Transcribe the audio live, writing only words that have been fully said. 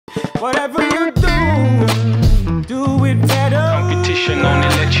Whatever you do it better. Competition only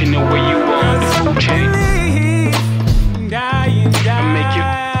let you know where you are on the food chain. And make you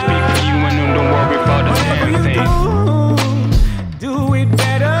speak for you and don't worry about the damn thing. Do it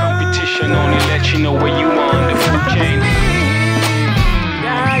better. Competition only let you know where you are on the food chain.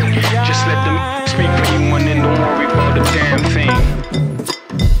 Just let them speak for you and then don't worry about the damn thing.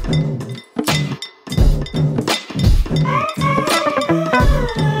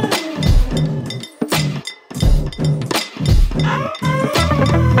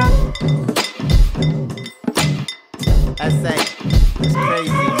 I say, it's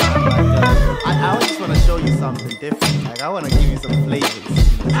crazy, man. Like, I just want to show you something different. Like, I want to give you some flavors,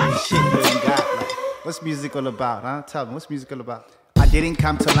 some shit you ain't got. Like, what's music all about, huh? Tell me, what's music all about? I didn't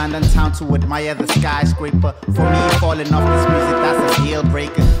come to London town to admire the skyscraper. For me, falling off this music, that's a deal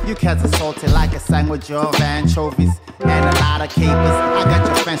breaker. You cats are salty like a sandwich of anchovies and a lot of capers. I got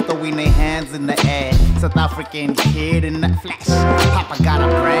your friends throwing their hands in the air. South African kid in the flesh. Papa got a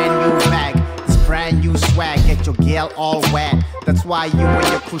brand new bag. Brand new swag, get your girl all wet. That's why you and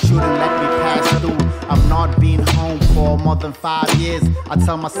your crew shouldn't let me pass through. I've not been home for more than 5 years. I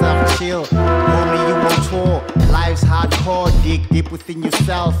tell myself chill, homie you on tour. Life's hardcore, dig deep within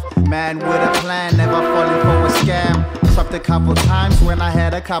yourself. Man with a plan, never falling for a scam. Swapped a couple times when I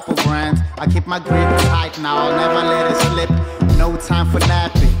had a couple grand. I keep my grip tight now, I'll never let it slip. No time for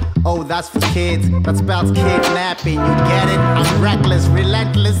napping. Oh, that's for kids, that spells kidnapping. You get it? I'm reckless,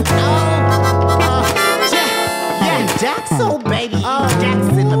 relentless. Yeah, Jaxo, baby. Jax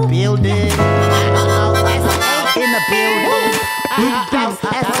in the building. S8 in the building.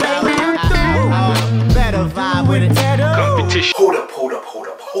 Better vibe with it. Competition.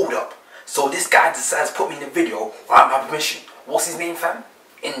 Hold up. So this guy decides to put me in the video without my permission. What's his name, fam?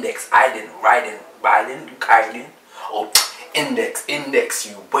 Index, Biden. Oh, Index,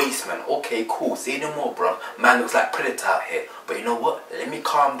 you waste, man. Okay, cool. Say no more, bro. Man looks like Predator out here. But you know what? Let me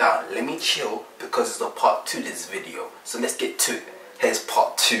calm down. Let me chill because it's the part 2 of this video. So let's get to it. Here's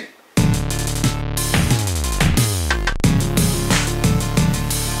part 2.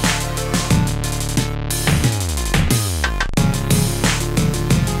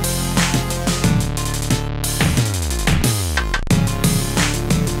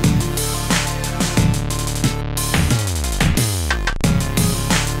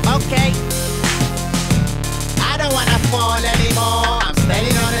 Okay, I don't wanna fall anymore. I'm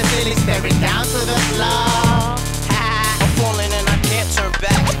standing on the ceiling, staring down to the floor. I'm falling and I can't turn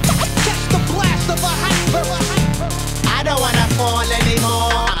back. Catch the blast of a hyper. I don't wanna fall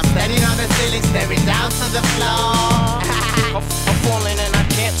anymore. I'm standing on the ceiling, staring down to the floor. I'm falling and I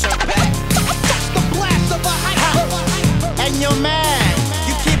can't turn back. Catch the blast of a hyper. And your man,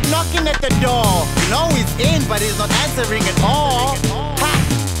 you keep knocking at the door. You know he's in, but he's not answering at all.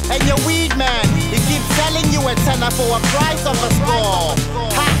 And your weed man, he keeps selling you a tenner for a price of a score.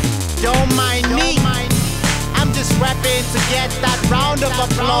 Ha! Don't mind me, I'm just rapping to get that round of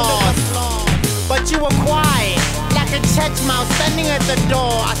applause. But you were quiet, like a church mouse standing at the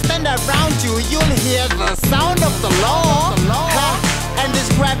door. I stand around you, you'll hear the sound of the law. Ha! And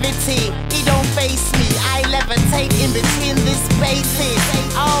this gravity, it don't face me. I levitate in between these spaces.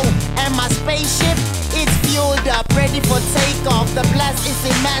 Oh, and my spaceship, it's fueled up, ready for takeoff. The blast is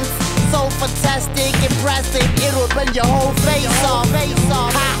immense, so fantastic, impressive. It will burn your whole face off.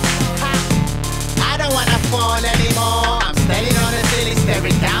 Ha! I don't wanna fall anymore. I'm standing on the ceiling,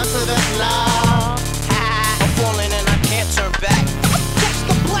 staring down to the floor. I'm falling and I can't turn back. Catch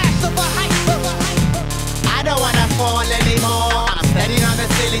the blast of a hyper. I don't wanna fall anymore. I'm standing on the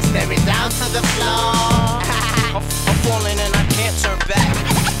ceiling, staring down to the floor. I'm falling and I can't turn back.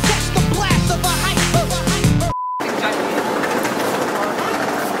 Catch the blast of a hyper.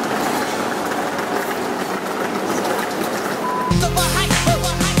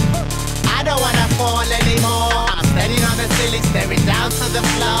 I don't wanna fall anymore.